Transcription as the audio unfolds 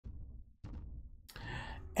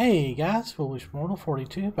Hey guys, Foolish Mortal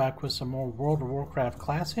 42 back with some more World of Warcraft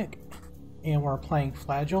Classic, and we're playing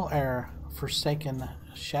Flagell, our Forsaken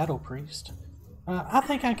Shadow Priest. I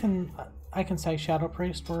think I can say Shadow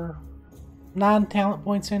Priest. We're 9 talent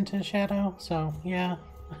points into Shadow, so yeah.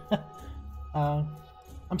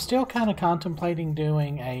 I'm still kind of contemplating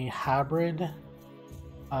doing a hybrid.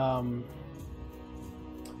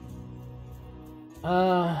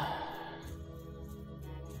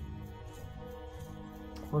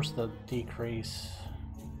 Where's the decrease?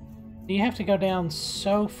 Do you have to go down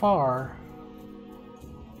so far?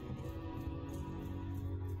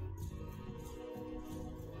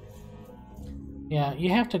 Yeah,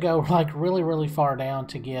 you have to go like really far down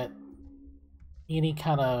to get any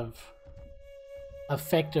kind of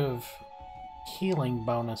effective healing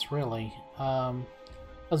bonus, really.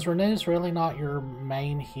 Because Renew's really not your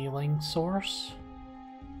main healing source.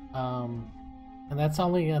 And that's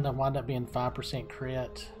only going to wind up being 5%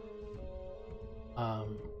 crit.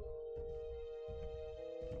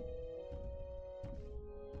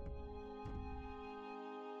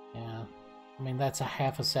 Yeah, I mean, that's a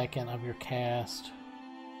half a second of your cast.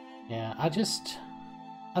 Yeah, I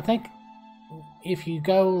think if you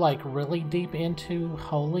go like really deep into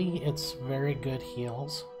Holy, it's very good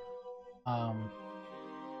heals.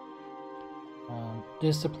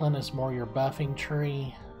 Discipline is more your buffing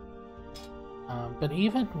tree. But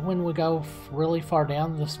even when we go really far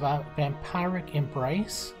down, this Vampiric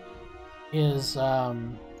Embrace is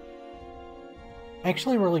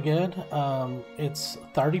actually really good. It's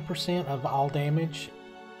 30% of all damage,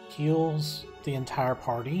 heals the entire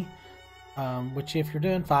party, which if you're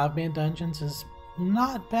doing 5-man dungeons is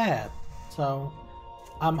not bad. So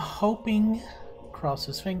I'm hoping, cross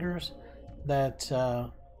his fingers, that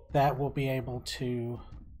that will be able to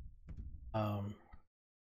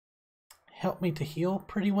help me to heal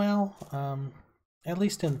pretty well, at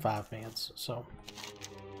least in 5-mans.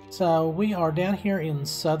 So we are down here in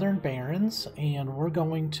Southern Barrens, and we're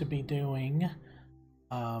going to be doing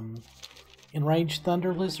Enraged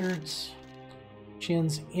Thunder Lizards,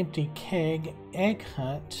 Chin's Empty Keg Egg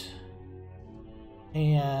Hunt,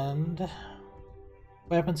 and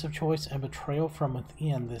Weapons of Choice and Betrayal from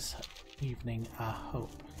Within this evening, I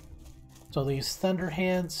hope. So these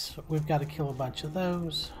Thunderheads, we've got to kill a bunch of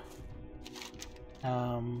those.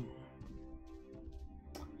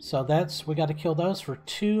 So we got to kill those for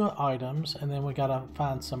 2 items, and then we got to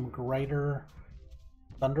find some greater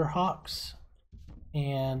Thunderhawks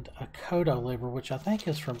and a Kodo liver, which I think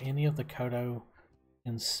is from any of the Kodo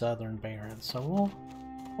in Southern Barrens. So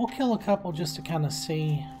we'll kill a couple just to kind of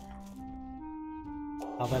see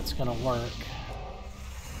how that's going to work.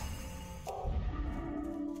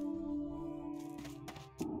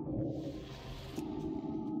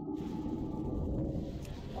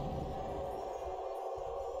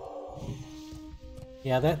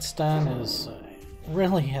 Yeah, that stun is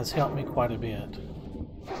really has helped me quite a bit.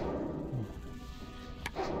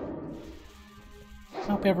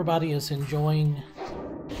 Hope everybody is enjoying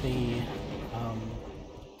the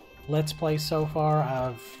Let's Play so far.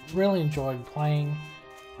 I've really enjoyed playing.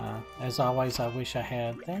 As always, I wish I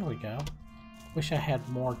had, there we go, wish I had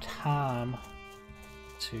more time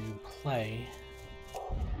to play.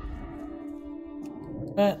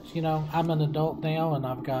 But, you know, I'm an adult now and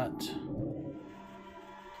I've got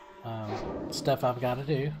stuff I've got to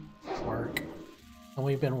do, work, and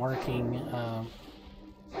we've been working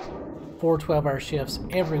 4 12-hour shifts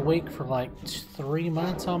every week for like 3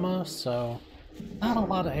 months almost, so not a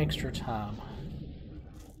lot of extra time.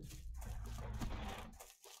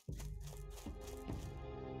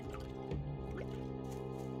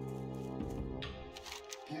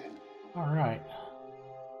 Alright,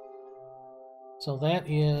 so that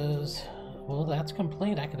is, well, that's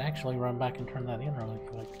complete. I could actually run back and turn that in really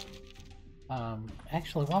quick.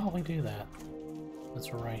 Actually, why don't we do that?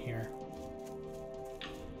 Since we're right here.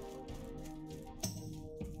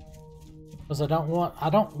 Because I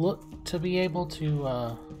don't look to be able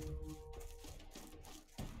to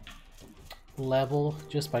level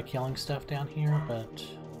just by killing stuff down here, but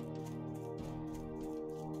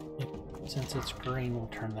since it's green, we'll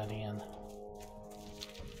turn that in.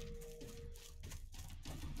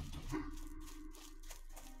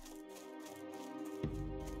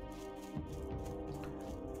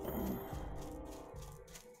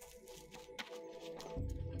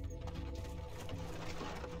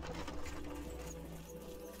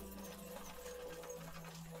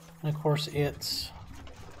 And of course, it's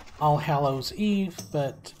All Hallows Eve,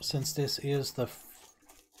 but since this is the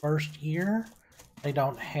first year, they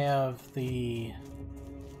don't have the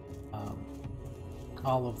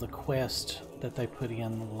all of the quests that they put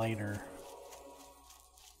in later.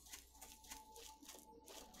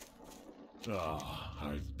 Ah,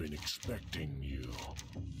 I've been expecting you.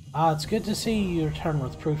 It's good to see you return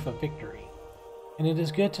with proof of victory, and it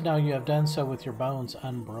is good to know you have done so with your bones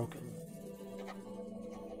unbroken.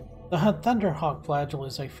 The Thunderhawk flagel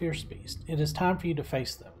is a fierce beast. It is time for you to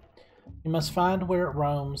face them. You must find where it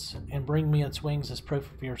roams and bring me its wings as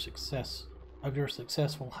proof of your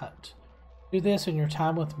successful hunt. Do this and your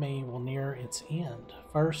time with me will near its end.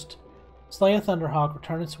 First, slay a Thunderhawk,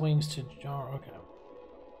 return its wings to Jar. Okay.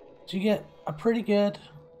 So you get a pretty good,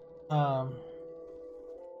 yeah,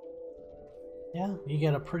 you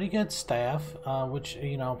get a pretty good staff, which,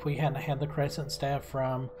 you know, if we hadn't had the Crescent Staff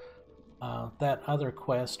from that other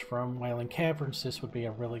quest from Wailing Caverns, this would be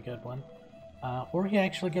a really good one. Or you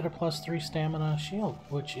actually get a +3 stamina shield,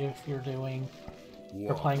 which if you're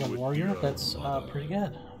playing a warrior, that's pretty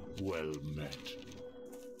good. Well met.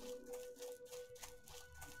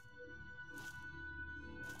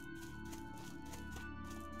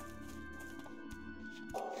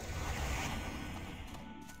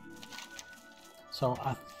 So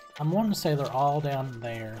I'm wanting to say they're all down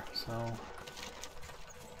there, so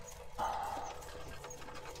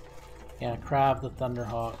yeah, Crab the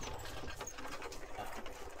Thunderhawk.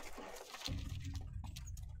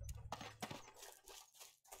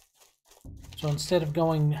 So instead of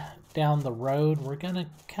going down the road, we're gonna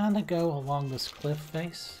kind of go along this cliff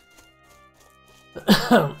face.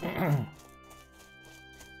 And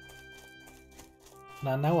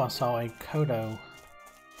I know I saw a Kodo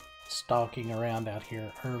stalking around out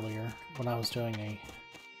here earlier when I was doing a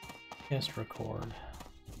test record.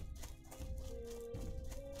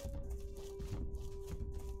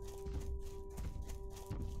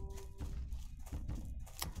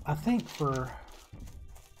 I think for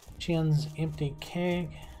Chin's empty keg,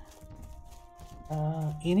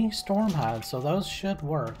 any storm hides, so those should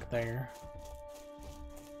work there.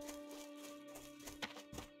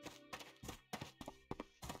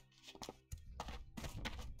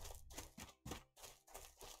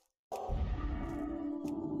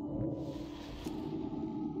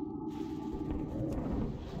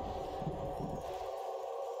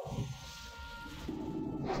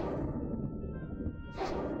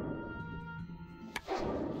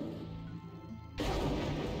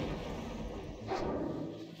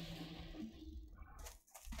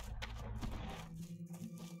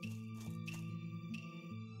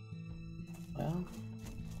 Well,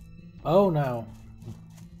 oh no.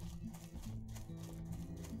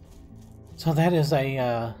 So that is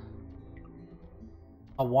a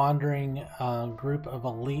wandering group of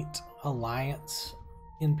elite alliance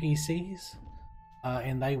NPCs,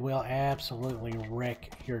 and they will absolutely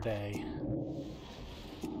wreck your day.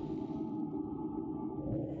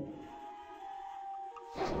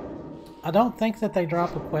 I don't think that they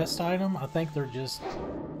drop a quest item. I think they're just...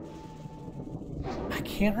 I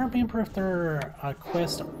can't remember if they're a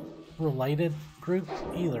quest related group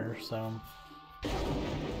either, so...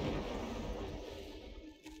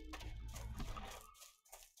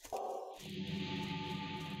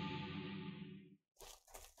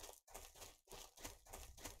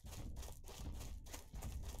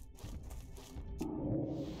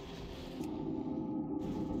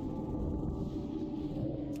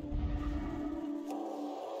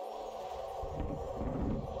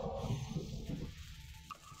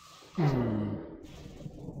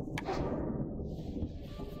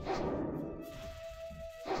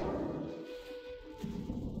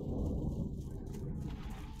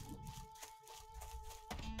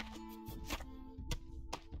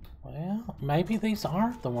 Well, maybe these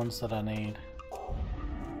aren't the ones that I need.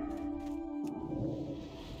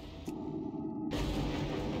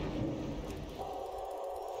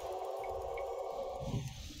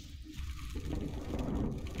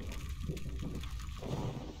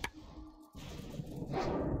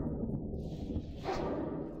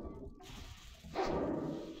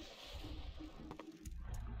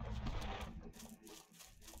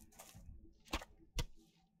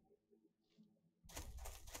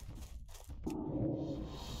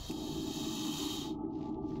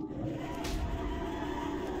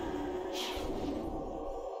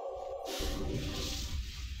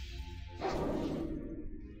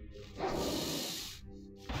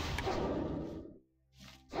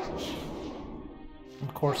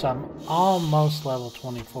 Of course, I'm almost level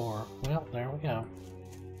 24. Well, there we go.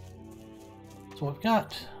 So we've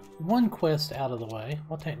got one quest out of the way.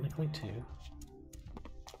 Well, technically two.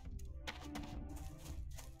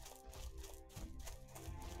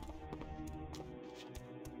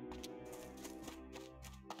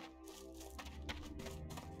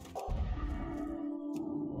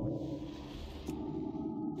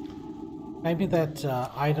 Maybe that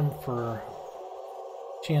item for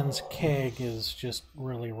Chin's keg is just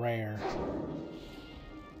really rare.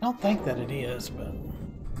 I don't think that it is, but...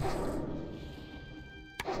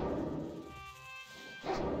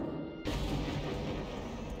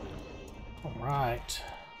 Alright.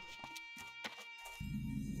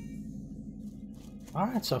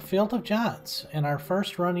 Alright, so Field of Giants, and our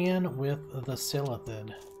first run-in with the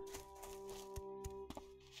Silithid.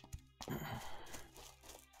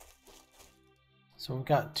 So we've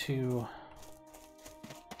got to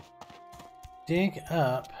dig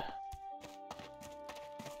up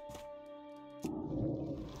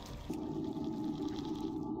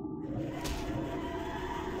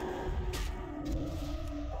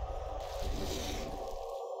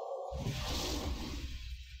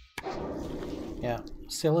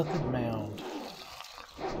Silithid Mound.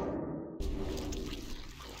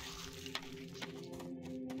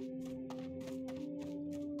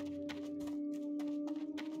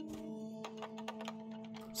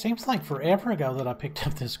 Seems like forever ago that I picked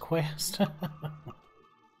up this quest.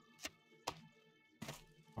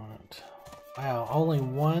 Alright. Wow, only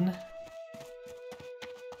one.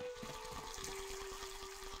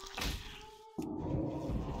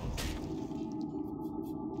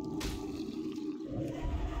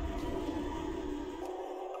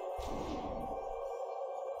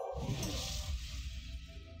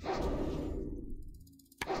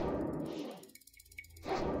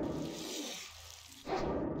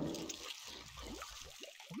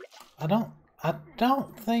 I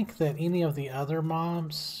don't think that any of the other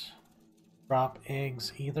mobs drop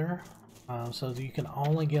eggs either, so you can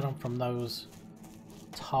only get them from those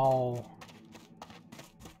tall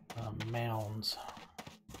mounds.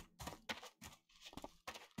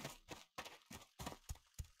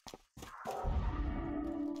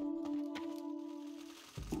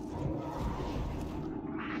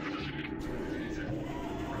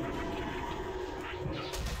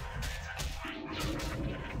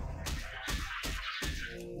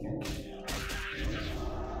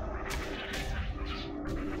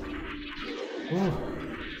 Ooh.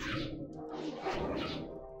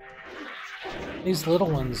 These little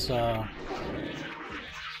ones,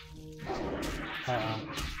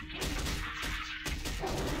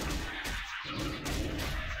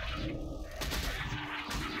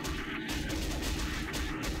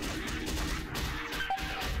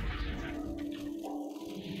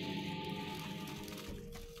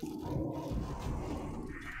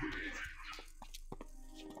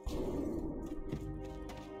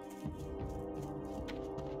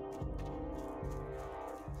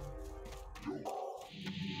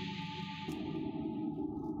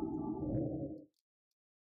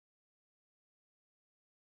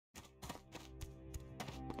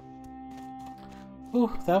 ooh,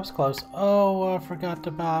 that was close. Oh, I forgot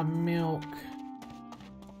to buy milk.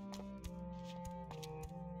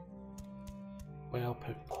 Well,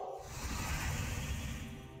 poop.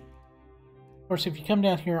 Of course, if you come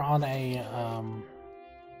down here on a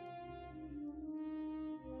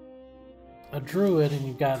druid and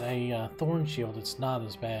you've got a thorn shield, it's not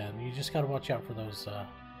as bad. You just got to watch out for those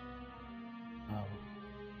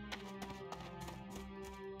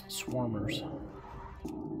swarmers.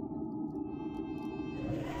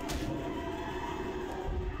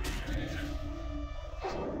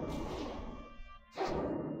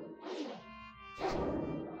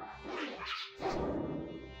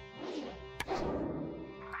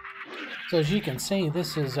 So as you can see,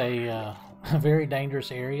 this is a very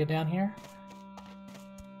dangerous area down here.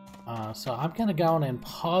 So I'm going to go on and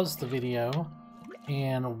pause the video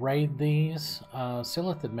and raid these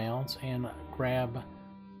Silithid mounds and grab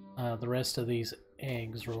the rest of these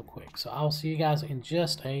eggs real quick. So I'll see you guys in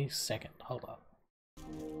just a second. Hold up.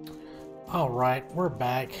 Alright, we're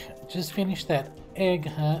back. Just finished that egg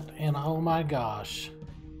hunt and oh my gosh.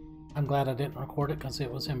 I'm glad I didn't record it because it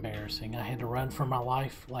was embarrassing. I had to run for my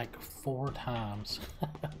life like 4 times.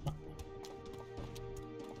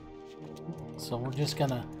 So we're just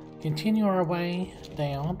gonna continue our way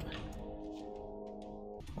down.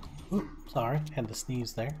 Oops, sorry, had to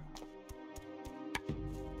sneeze there.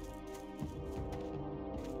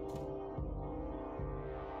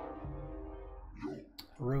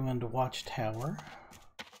 Ruined watchtower.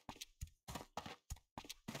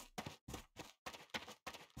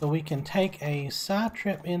 So we can take a side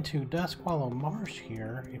trip into Duskwallow Marsh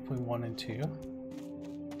here if we wanted to.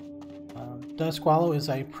 Duskwallow is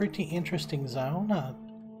a pretty interesting zone. I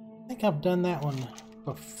think I've done that one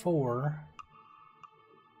before.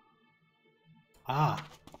 Ah,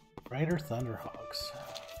 Greater Thunderhawks.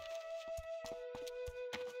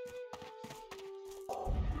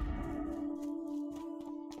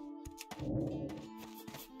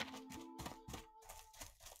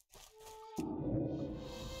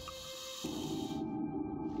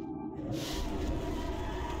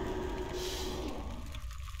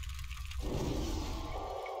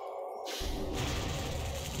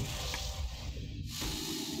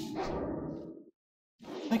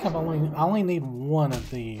 think I only need one of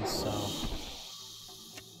these, so.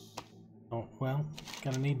 Oh, well,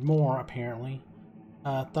 gonna need more apparently.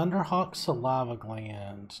 Thunderhawk saliva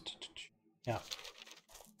gland. Yeah.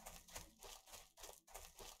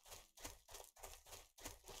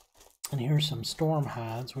 And here's some storm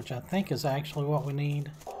hides, which I think is actually what we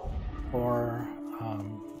need for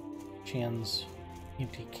Chen's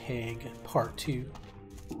empty keg part 2.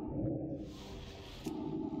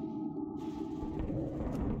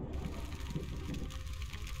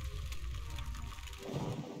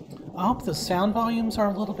 I hope the sound volumes are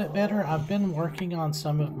a little bit better. I've been working on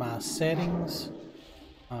some of my settings.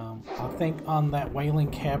 I think on that Wailing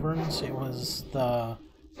Caverns, it was the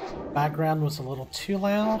background was a little too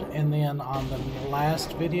loud, and then on the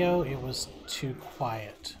last video, it was too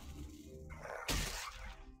quiet.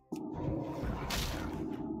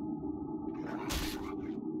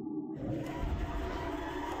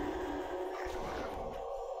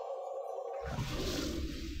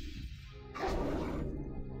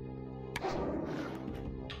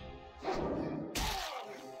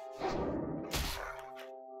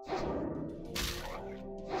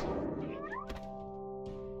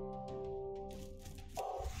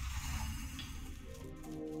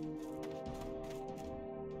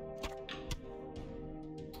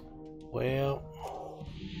 Well,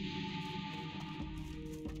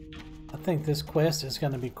 I think this quest is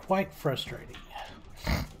going to be quite frustrating.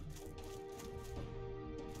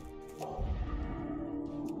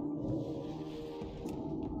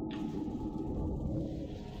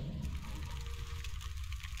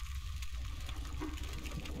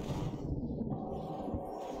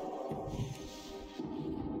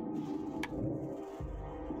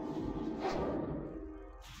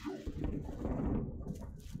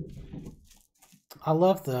 I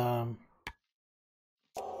love the...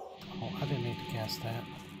 oh, I didn't need to cast that.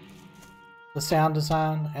 The sound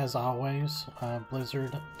design, as always.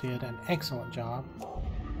 Blizzard did an excellent job.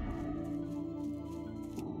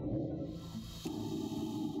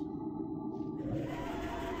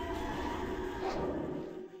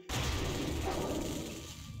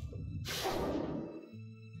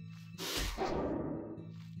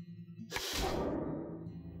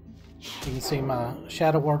 You can see my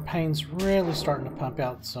Shadow Ward Pain's really starting to pump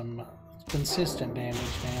out some consistent damage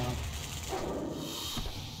now.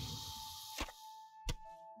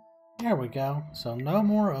 There we go. So no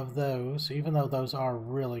more of those, even though those are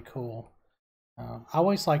really cool. I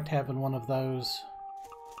always liked having one of those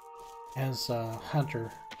as a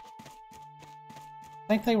hunter. I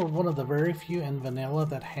think they were one of the very few in vanilla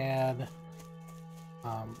that had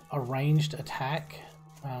a ranged attack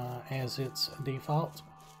as its default.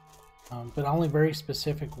 But only very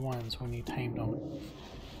specific ones when you tamed them.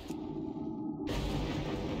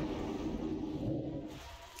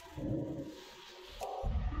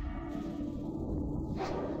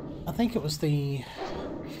 I think it was the...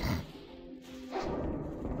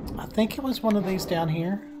 I think it was one of these down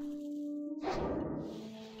here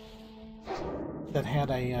that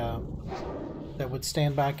had a... that would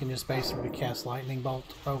stand back and just basically cast lightning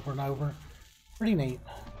bolt over and over. Pretty neat.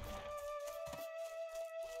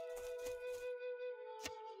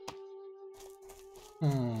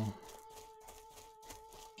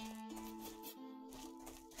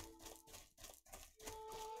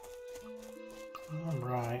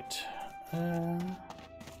 Alright.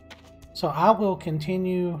 So I will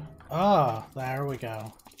continue... ah, there we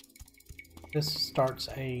go. This starts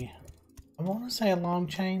a... I want to say a long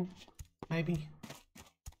chain, maybe?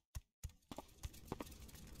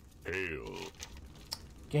 Hail.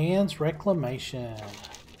 Gan's Reclamation.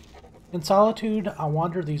 In solitude, I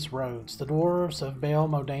wander these roads. The dwarves of Baal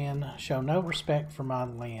Modan show no respect for my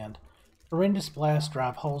land. Horrendous blasts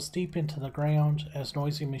drive holes deep into the ground as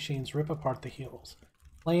noisy machines rip apart the hills.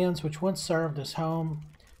 Lands which once served as home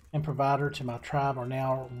and provider to my tribe are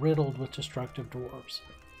now riddled with destructive dwarves.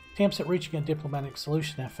 Attempts at reaching a diplomatic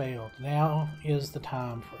solution have failed. Now is the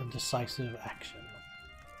time for decisive action.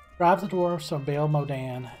 Drive the dwarves of Baal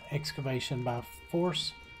Modan excavation by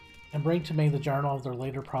force, and bring to me the journal of their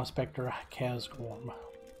leader, Prospector Kazgorm.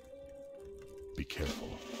 Be careful.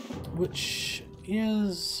 Which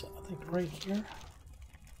is, I think, right here.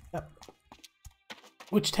 Yep.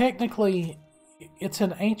 Which technically, it's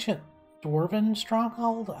an ancient dwarven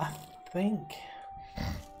stronghold, I think.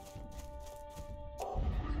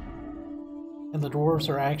 And the dwarves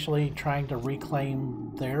are actually trying to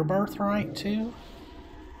reclaim their birthright too.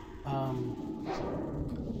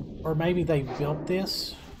 Or maybe they built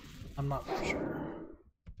this. I'm not sure.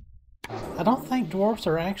 I don't think dwarves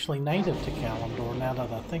are actually native to Kalimdor now that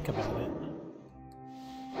I think about it.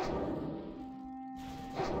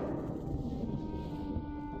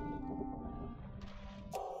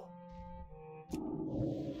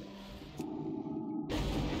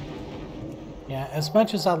 as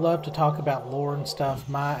much as I love to talk about lore and stuff,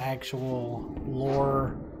 my actual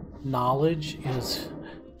lore knowledge is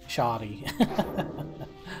shoddy.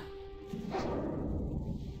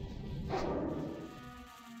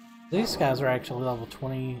 These guys are actually level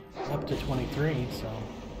 20 up to 23, so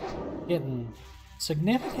getting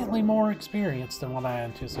significantly more experience than what I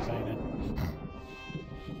anticipated.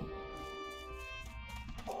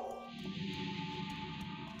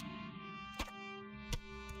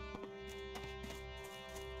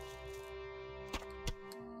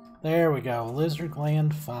 There we go, lizard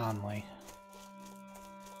gland finally.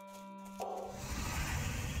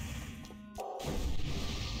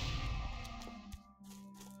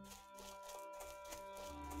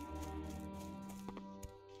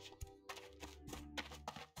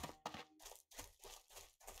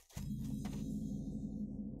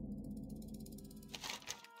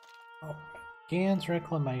 Oh, Gans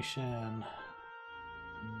reclamation.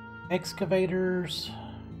 Excavators.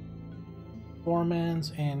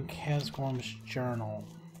 Gorman's and Kazgorm's journal.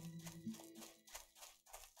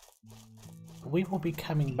 We will be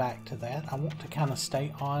coming back to that. I want to kind of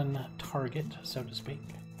stay on target, so to speak.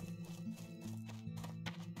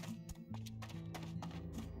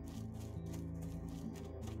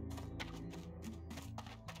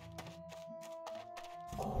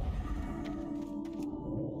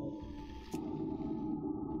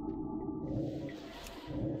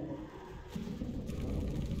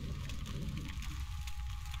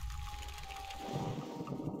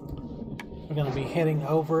 We're going to be heading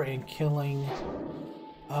over and killing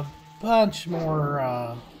a bunch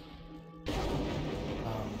more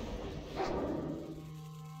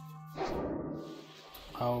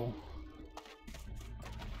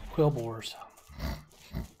quilboars. I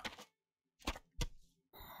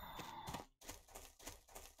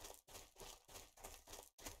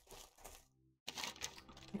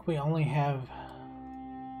think we only have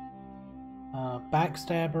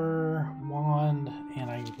backstabber, wand, and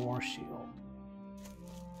a war shield.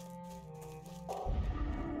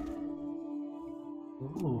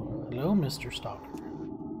 Ooh, hello, Mr. Stalker.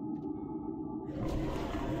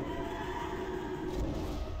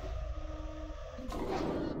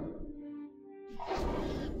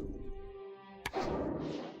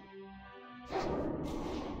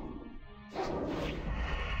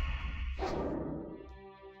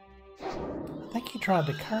 I think he tried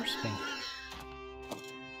to curse me.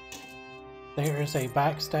 There is a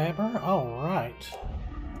backstabber. All right.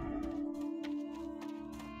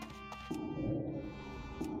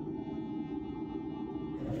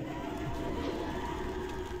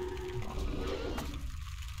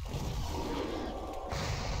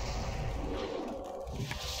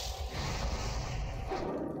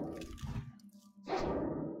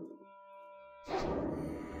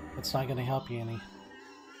 It's not going to help you any.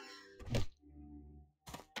 I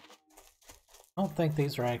don't think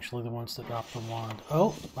these are actually the ones that drop the wand.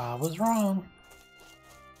 Oh, I was wrong.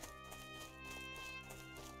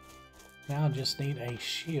 Now I just need a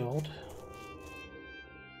shield.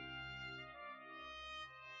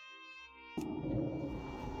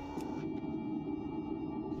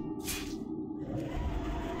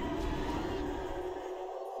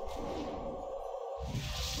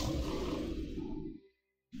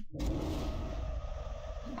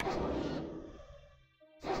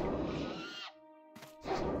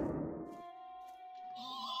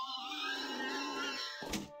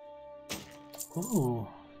 Ooh.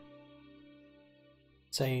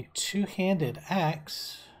 It's a two-handed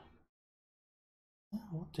axe.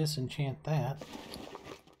 We'll disenchant that.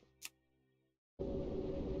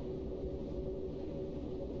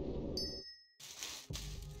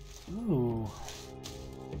 Ooh.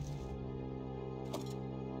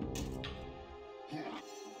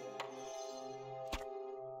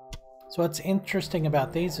 So what's interesting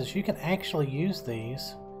about these is you can actually use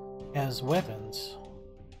these as weapons.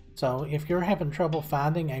 So if you're having trouble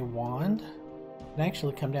finding a wand, you can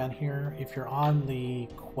actually come down here if you're on the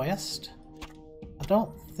quest. I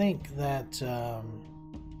don't think that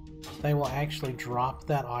they will actually drop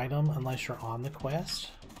that item unless you're on the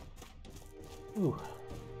quest. Ooh.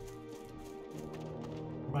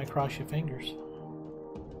 Everybody cross your fingers.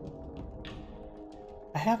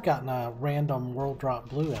 I have gotten a random world drop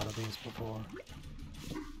blue out of these before.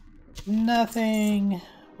 Nothing.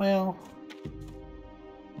 Well,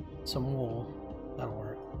 some wool. That'll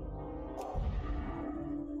work.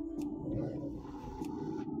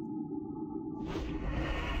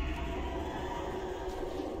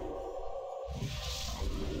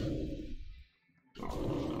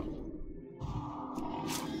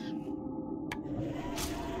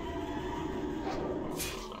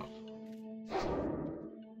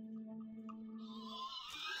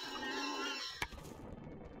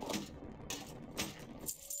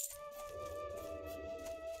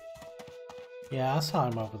 Yeah, I saw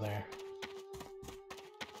him over there.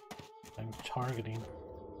 I'm targeting.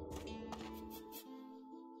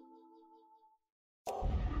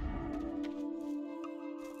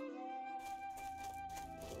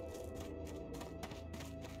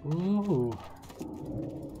 Ooh.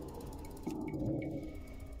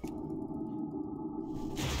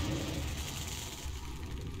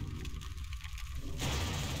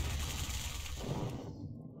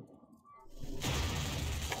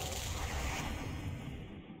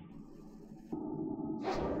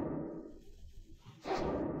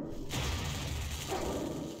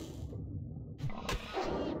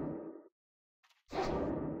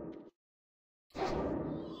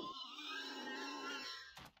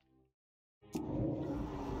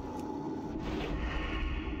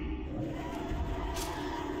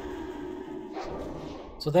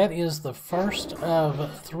 So that is the first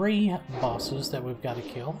of 3 bosses that we've got to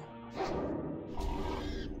kill.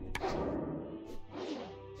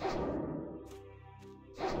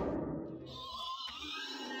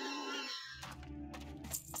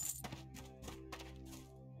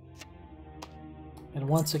 And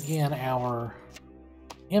once again, our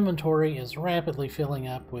inventory is rapidly filling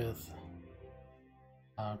up with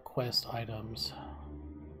quest items.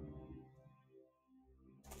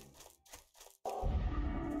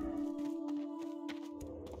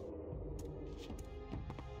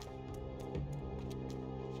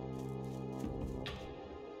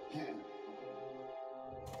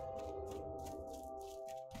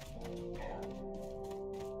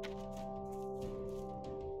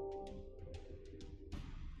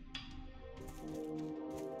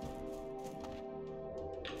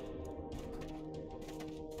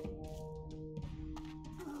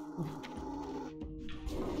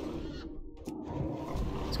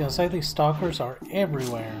 I was gonna say, these stalkers are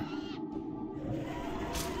everywhere.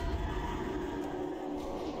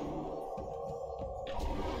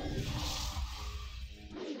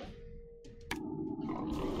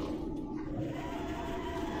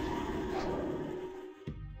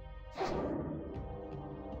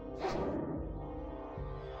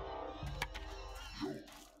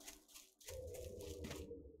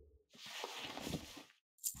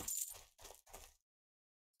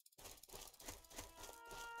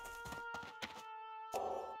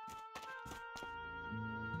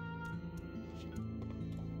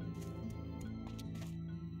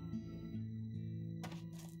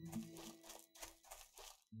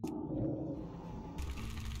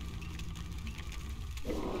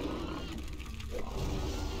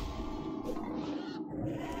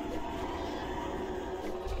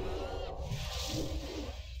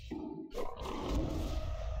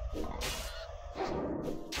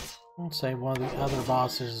 I'd say one of the other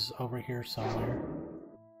bosses over here somewhere.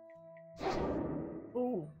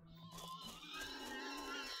 Ooh.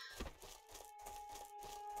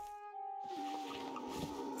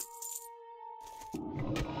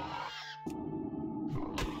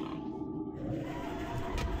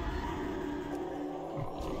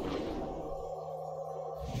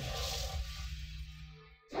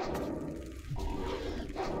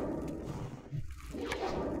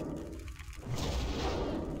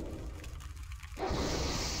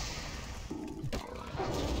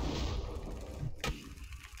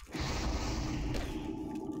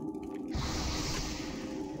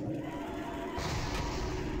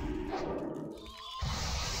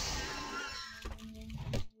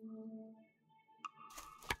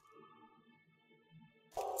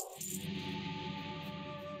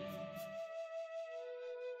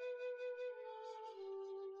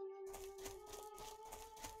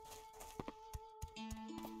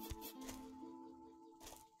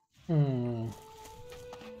 Hmm.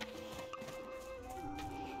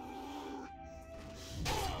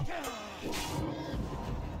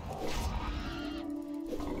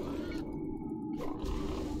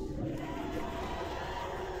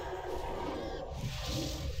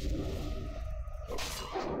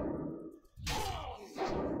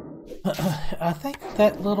 I think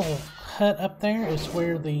that little hut up there is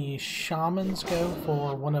where the shamans go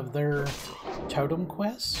for one of their totem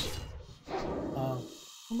quests.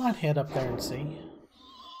 We might head up there and see.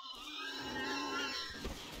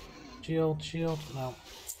 Shield, shield, no.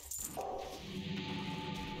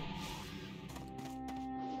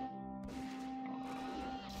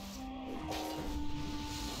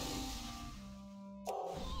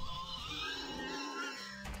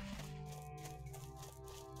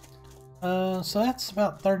 So that's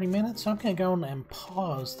about 30 minutes. So I'm going to go and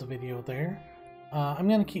pause the video there. I'm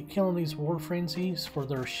going to keep killing these war frenzies for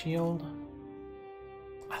their shield.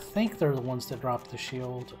 I think they're the ones that drop the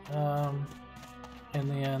shield. And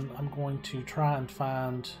then I'm going to try and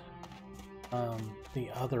find the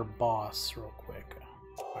other boss real quick.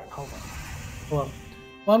 Alright, hold on.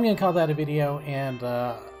 Well, I'm going to call that a video, and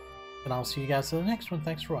I'll see you guys in the next one.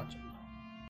 Thanks for watching.